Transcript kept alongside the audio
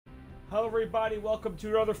Hello everybody, welcome to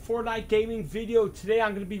another Fortnite gaming video. Today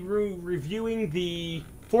I'm going to be reviewing the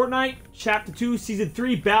Fortnite Chapter 2 Season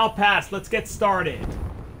 3 Battle Pass. Let's get started.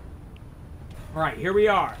 Alright, here we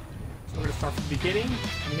are. So we're going to start from the beginning.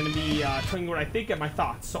 I'm going to be telling you what I think and my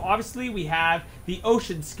thoughts. So obviously we have the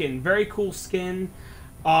Ocean skin. Very cool skin.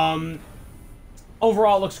 Overall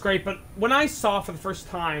it looks great, but when I saw for the first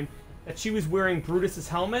time that she was wearing Brutus's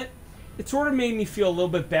helmet, it sort of made me feel a little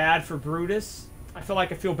bit bad for Brutus. I feel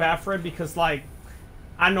like I feel bad for him because, like,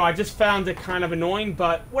 I don't know, I just found it kind of annoying,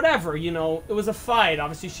 but whatever, you know, it was a fight.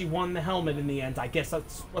 Obviously, she won the helmet in the end. I guess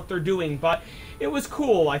that's what they're doing, but it was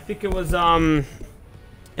cool. I think it was a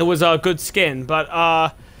good skin,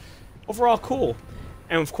 but, overall cool.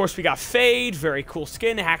 And, of course, we got Fade, very cool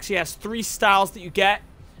skin. It actually has 3 styles that you get,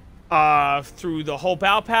 through the whole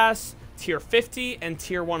Battle Pass. Tier 50 and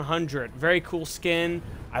Tier 100. Very cool skin.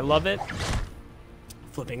 I love it.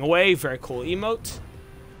 Flipping away, very cool emote.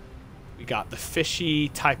 We got the fishy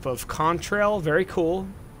type of contrail, very cool.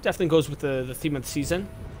 Definitely goes with the theme of the season.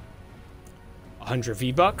 100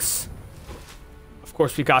 V-Bucks. Of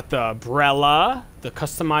course, we got the umbrella, the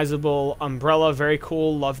customizable umbrella, very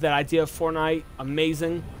cool. Love that idea of Fortnite,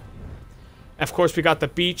 amazing. And of course, we got the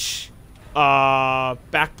beach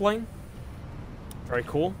back bling, very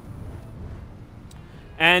cool.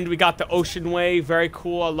 And we got the Ocean Wave, very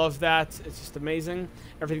cool. I love that. It's just amazing.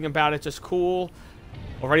 Everything about it just cool.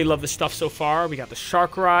 Already love the stuff so far. We got the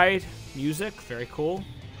Shark Ride music, very cool.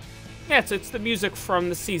 Yeah, it's the music from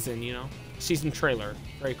the season, you know, season trailer,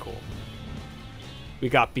 very cool. We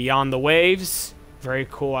got Beyond the Waves, very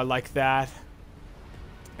cool. I like that.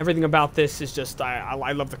 Everything about this is just,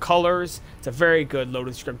 I love the colors. It's a very good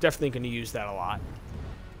loading script. Definitely going to use that a lot.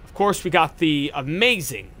 Of course, we got the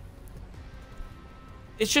amazing.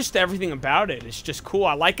 It's just everything about it. It's just cool.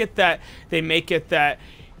 I like it that they make it that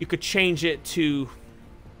you could change it to,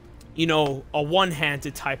 you know, a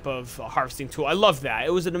one-handed type of harvesting tool. I love that.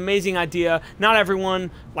 It was an amazing idea. Not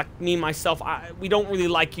everyone, like me, myself, we don't really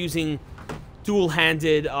like using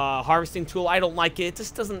dual-handed harvesting tool. I don't like it. It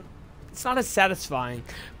just doesn't, it's not as satisfying.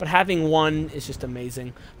 But having one is just amazing.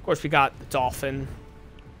 Of course, we got the dolphin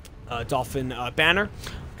banner.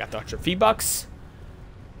 We got the 100 V-Bucks.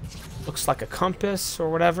 Looks like a compass or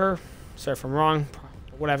whatever. Sorry if I'm wrong.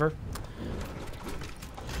 Whatever.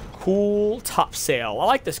 Cool top sail. I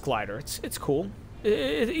like this glider. It's cool.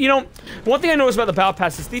 You know, one thing I noticed about the Battle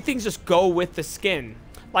Pass is these things just go with the skin.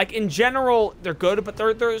 Like, in general, they're good, but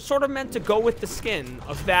they're sort of meant to go with the skin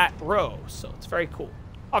of that row. So it's very cool.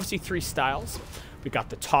 Obviously, 3 styles. We got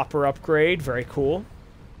the topper upgrade. Very cool.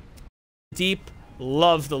 Deep.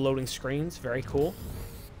 Love the loading screens. Very cool.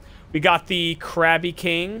 We got the Krabby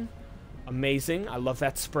King. Amazing. I love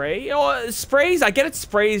that spray. You know, sprays, I get it,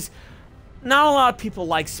 sprays. Not a lot of people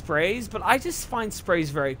like sprays, but I just find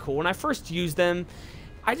sprays very cool. When I first use them,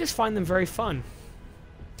 I just find them very fun.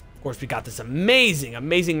 Of course, we got this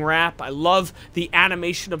amazing wrap. I love the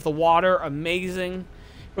animation of the water. Amazing.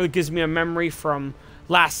 Really gives me a memory from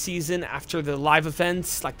last season after the live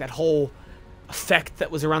events. Like that whole effect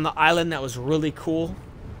that was around the island. That was really cool.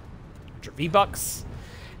 100 V-Bucks.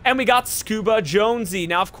 And we got Scuba Jonesy.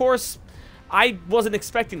 Now, of course, I wasn't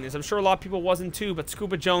expecting this. I'm sure a lot of people wasn't too, but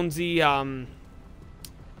Scuba Jonesy,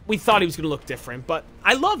 we thought he was going to look different, but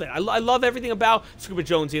I love it. I love everything about Scuba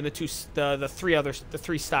Jonesy and the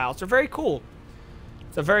 3 styles. They're very cool.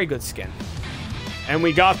 It's a very good skin. And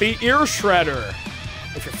we got the Ear Shredder.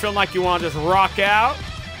 If you're feeling like you want to just rock out,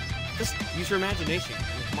 just use your imagination. I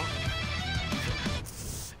mean, come on.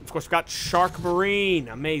 Of course, we got Shark Marine.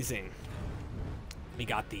 Amazing. We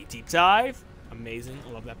got the Deep Dive. Amazing.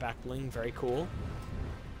 I love that back bling. Very cool.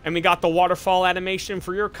 And we got the waterfall animation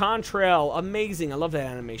for your contrail. Amazing. I love that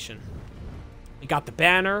animation. We got the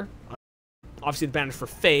banner. Obviously, the banner's for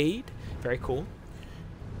Fade. Very cool.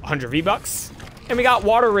 100 V-Bucks. And we got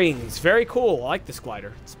water rings. Very cool. I like this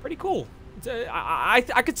glider. It's pretty cool. I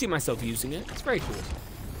could see myself using it. It's very cool.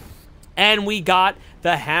 And we got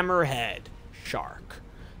the Hammerhead Shark.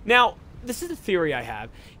 Now, this is a theory I have.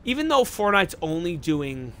 Even though Fortnite's only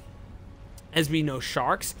doing, as we know,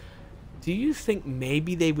 sharks, do you think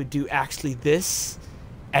maybe they would do actually this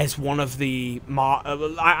as one of the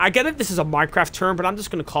I get it, this is a Minecraft term, but I'm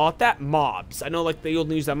just going to call it that, mobs. I know, like, they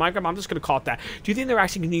only use that Minecraft, I'm just going to call it that. Do you think they're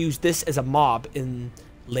actually going to use this as a mob in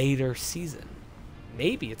later season?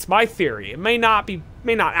 Maybe. It's my theory. It may not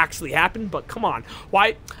actually happen, but come on.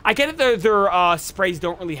 Why? I get it, their sprays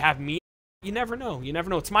don't really have meat. You never know. You never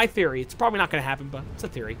know. It's my theory. It's probably not going to happen, but it's a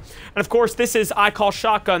theory. And of course, this is I Call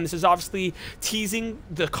Shotgun. This is obviously teasing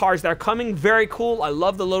the cars that are coming. Very cool. I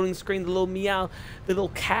love the loading screen, the little meow, the little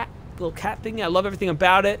cat thing. I love everything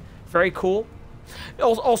about it. Very cool.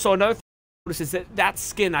 Also, another notice is that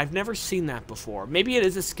skin, I've never seen that before. Maybe it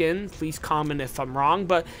is a skin. Please comment if I'm wrong,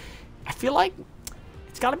 but I feel like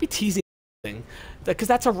it's got to be teasing, because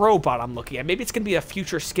that's a robot I'm looking at. Maybe it's going to be a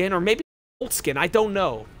future skin, or maybe an old skin. I don't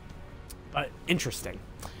know, but interesting.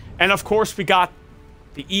 And of course, we got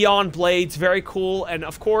the Eon blades, very cool. And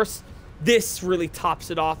of course, this really tops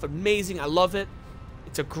it off. Amazing, I love it.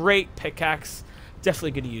 It's a great pickaxe.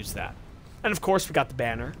 Definitely going to use that. And of course, we got the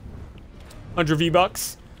banner. 100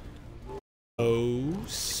 V-Bucks. Oh,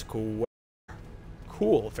 square.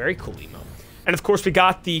 Cool, very cool emo. And of course, we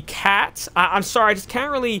got the cat. I'm sorry, I just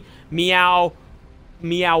can't really meowabunga.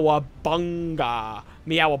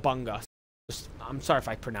 I'm sorry if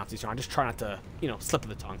I pronounce these wrong. I'm just trying not to, you know, slip of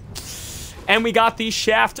the tongue. And we got the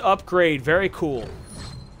shaft upgrade. Very cool.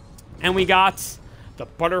 And we got the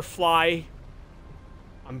butterfly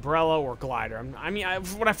umbrella or glider. I mean,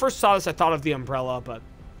 when I first saw this, I thought of the umbrella, but,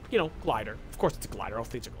 you know, glider. Of course, it's a glider. All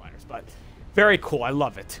things are gliders, but very cool. I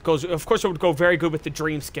love it. Of course, it would go very good with the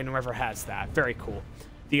dream skin, whoever has that. Very cool.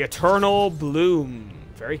 The eternal bloom.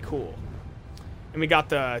 Very cool. And we got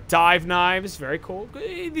the dive knives. Very cool.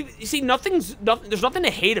 You see, there's nothing to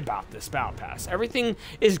hate about this battle pass. Everything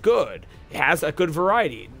is good. It has a good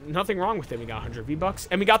variety. Nothing wrong with it. We got 100 V-Bucks.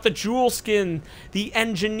 And we got the jewel skin, the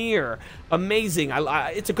engineer. Amazing.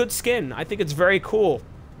 It's a good skin. I think it's very cool.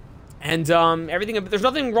 And there's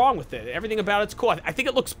nothing wrong with it. Everything about it's cool. I think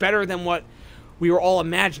it looks better than what we were all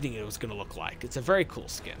imagining it was going to look like. It's a very cool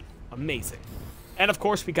skin. Amazing. And of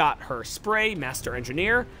course, we got her spray, Master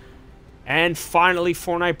Engineer. And finally,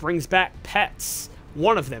 Fortnite brings back pets.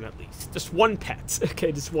 One of them, at least. Just one pet.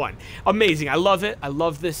 Okay, just one. Amazing. I love it. I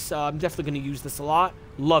love this. I'm definitely going to use this a lot.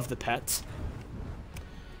 Love the pets.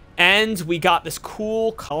 And we got this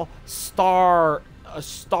cool star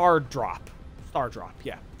drop. Star drop.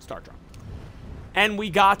 Yeah, star drop. And we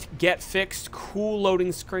got Get Fixed. Cool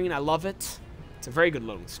loading screen. I love it. It's a very good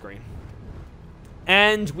loading screen.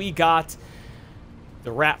 And we got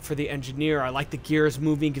the wrap for the engineer. I like the gears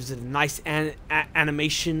moving. Gives it a nice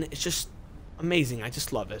animation. It's just amazing. I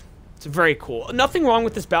just love it. It's very cool. Nothing wrong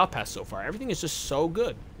with this battle pass so far. Everything is just so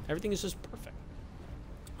good. Everything is just perfect.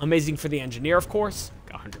 Amazing for the engineer, of course.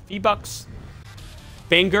 Got 100 V-Bucks.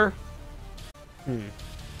 Banger.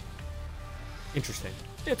 Interesting.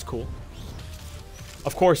 It's cool.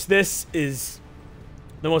 Of course, this is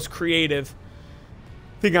the most creative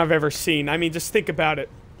thing I've ever seen. I mean, just think about it.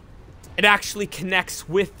 It actually connects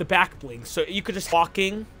with the back bling. So you could just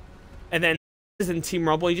walking, and then in Team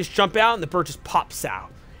Rumble, you just jump out, and the bird just pops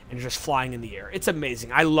out, and you're just flying in the air. It's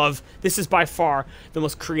amazing. I love, this is by far the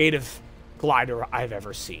most creative glider I've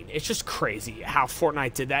ever seen. It's just crazy how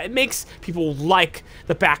Fortnite did that. It makes people like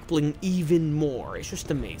the back bling even more. It's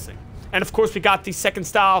just amazing. And of course, we got the second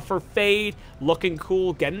style for Fade. Looking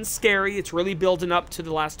cool, getting scary. It's really building up to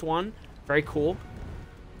the last one. Very cool.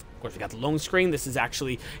 Of course, we got the loan screen. This is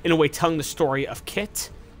actually, in a way, telling the story of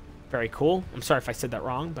Kit. Very cool. I'm sorry if I said that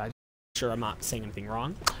wrong, but I'm sure I'm not saying anything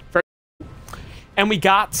wrong. Very cool. And we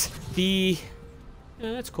got the...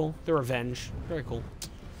 that's cool. The Revenge. Very cool.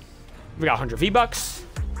 We got 100 V-Bucks.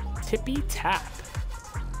 Tippy Tap.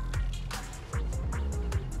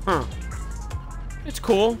 Huh. It's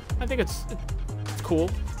cool. I think it's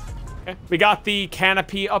cool. Okay. We got the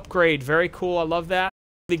canopy upgrade. Very cool. I love that.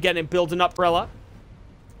 We getting it building umbrella.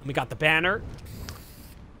 And we got the banner.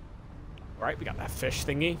 All right, we got that fish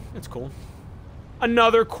thingy. That's cool.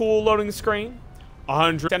 Another cool loading screen.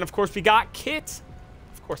 100. And of course, we got Kit.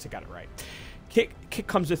 Of course, I got it right. Kit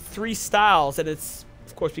comes with 3 styles, and it's,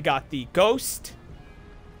 of course, we got the Ghost,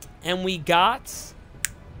 and we got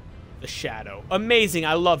the Shadow. Amazing.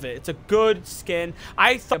 I love it. It's a good skin.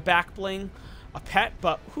 I thought back bling a pet,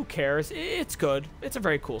 but who cares? It's good. It's a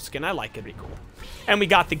very cool skin. I like it. Pretty cool. And we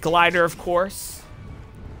got the glider, of course.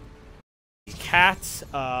 Cats,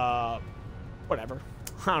 whatever.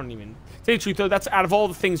 I don't even... To tell you the truth, though, that's out of all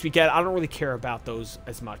the things we get, I don't really care about those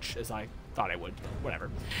as much as I thought I would. Whatever.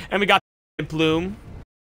 And we got the Bloom.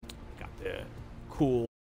 Got the cool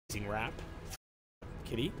amazing wrap.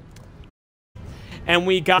 Kitty. And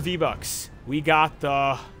we got V-Bucks. We got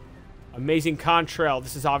the amazing contrail.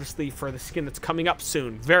 This is obviously for the skin that's coming up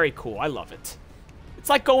soon. Very cool. I love it. It's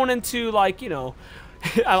like going into, like, you know...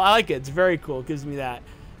 I like it. It's very cool. It gives me that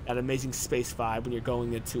amazing space vibe when you're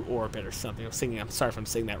going into orbit or something. I'm sorry if I'm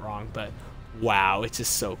saying that wrong, but wow, it's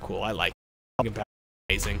just so cool. I like it.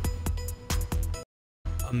 Amazing.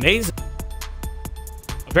 Amazing.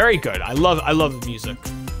 Very good. I love the music.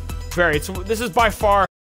 This is by far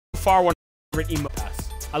one of my favorite emo pass.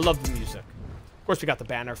 I love the music. Of course, we got the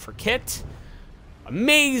banner for Kit.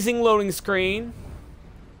 Amazing loading screen.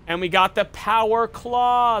 And we got the power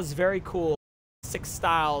claws. Very cool. 6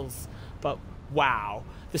 styles but wow.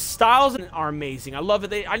 The styles are amazing. I love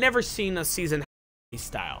it. I never seen a season these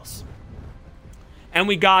styles. And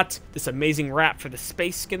we got this amazing wrap for the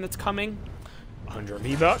space skin that's coming. 100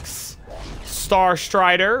 V-Bucks. Star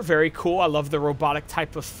Strider, very cool. I love the robotic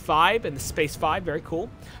type of vibe and the space vibe, very cool.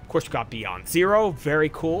 Of course, we got Beyond Zero, very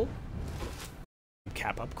cool.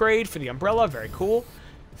 Cap upgrade for the umbrella, very cool.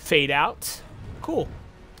 Fade out, cool.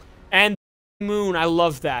 And Moon, I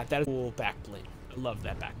love that. That is a cool back bling. I love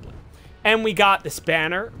that back bling. And we got this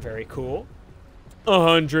banner, very cool.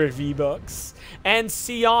 100 V-Bucks. And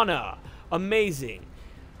Sienna, amazing.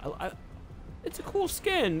 It's a cool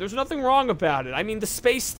skin. There's nothing wrong about it. I mean, the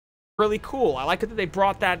space is really cool. I like it that they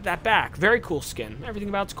brought that back. Very cool skin. Everything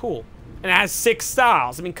about it's cool. And it has 6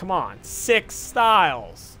 styles. I mean, come on. 6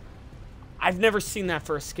 styles. I've never seen that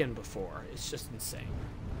for a skin before. It's just insane.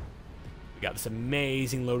 We got this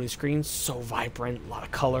amazing loading screen. So vibrant. A lot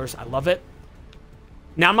of colors. I love it.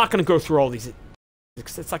 Now, I'm not going to go through all these.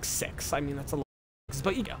 It's like 6. I mean, that's a lot.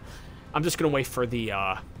 But you go. I'm just going to wait for the...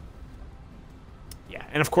 Yeah,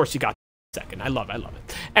 and of course, you got... Second. I love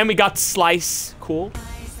it. And we got Slice. Cool.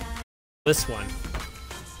 This one.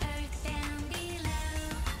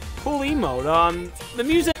 Cool emote. The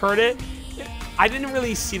music, heard it. I didn't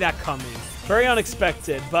really see that coming. Very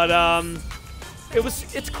unexpected, but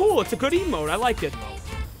it's cool. It's a good emote. I like it.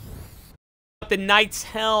 The Knight's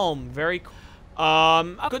Helm. Very cool.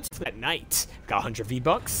 Good for that Knight. Got 100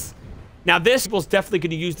 V-Bucks. Now this people's definitely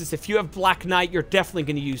going to use this. If you have Black Knight, you're definitely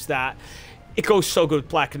going to use that. It goes so good with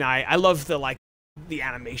Black Knight. I love the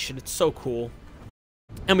animation. It's so cool.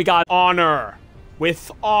 And we got Honor.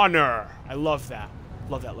 With Honor. I love that.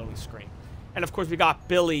 Love that loading screen. And of course we got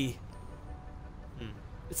Billy.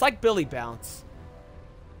 It's like Billy Bounce.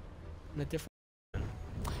 In a different...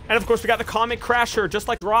 And of course we got the Comet Crasher, just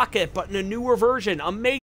like Rocket, but in a newer version.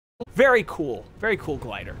 Amazing. Very cool. Very cool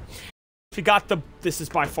glider. We got this is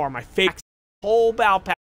by far my favorite whole battle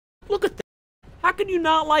pass. Look at that. How can you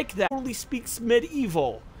not like that? It totally speaks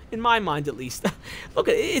medieval, in my mind at least. Look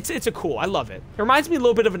at it, it's a cool. I love it. It reminds me a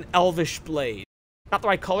little bit of an elvish blade. Not the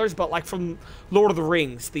right colors, but like from Lord of the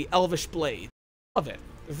Rings, the elvish blade. Love it.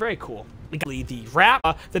 Very cool. We got the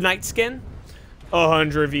wrap, the Night Skin,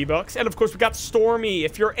 100 V-Bucks, and of course we got Stormy.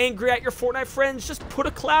 If you're angry at your Fortnite friends, just put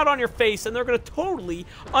a cloud on your face, and they're gonna totally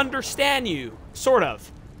understand you, sort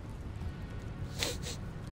of.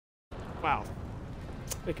 Wow,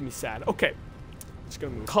 making me sad. Okay. Just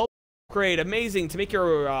gonna move. Color upgrade, amazing to make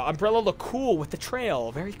your umbrella look cool with the trail.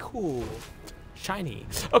 Very cool, shiny.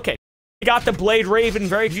 Okay, you got the Blade Raven.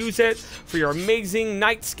 Very use it for your amazing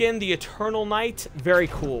night skin, the Eternal Night. Very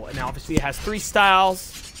cool. And obviously it has 3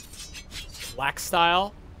 styles. Black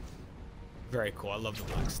style. Very cool. I love the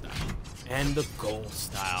black style and the gold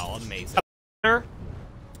style. Amazing.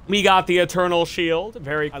 We got the Eternal Shield.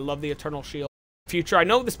 I love the Eternal Shield. Future. I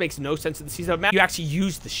know this makes no sense in the season, but you actually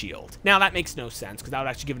use the shield. Now that makes no sense because that would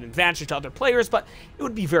actually give an advantage to other players, but it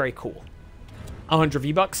would be very cool. 100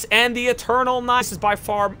 V-Bucks. And the Eternal Night. This is by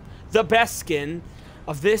far the best skin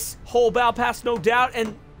of this whole battle pass, no doubt.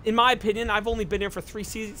 And in my opinion, I've only been here for 3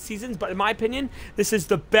 seasons, but in my opinion, this is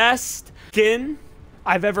the best skin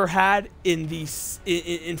I've ever had in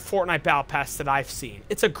Fortnite battle pass that I've seen.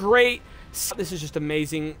 It's a great. This is just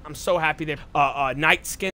amazing. I'm so happy that night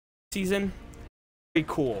skin season. Very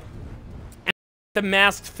cool. And the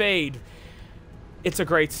Masked Fade. It's a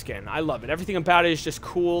great skin. I love it. Everything about it is just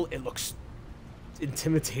cool. It looks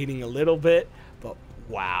intimidating a little bit, but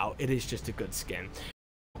wow, it is just a good skin.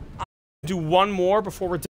 I'll do one more before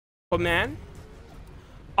we're done with Aquaman.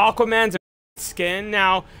 Aquaman's a great skin.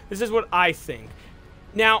 Now, this is what I think.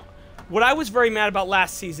 Now, what I was very mad about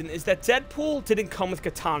last season is that Deadpool didn't come with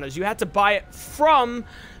katanas. You had to buy it from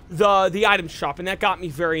the item shop, and that got me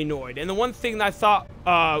very annoyed. And the one thing that I thought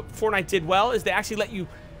Fortnite did well is they actually let you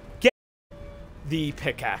get the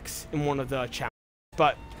pickaxe in one of the challenges.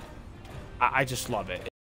 But I just love it.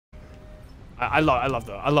 I love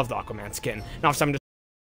the Aquaman skin. Now, if I'm just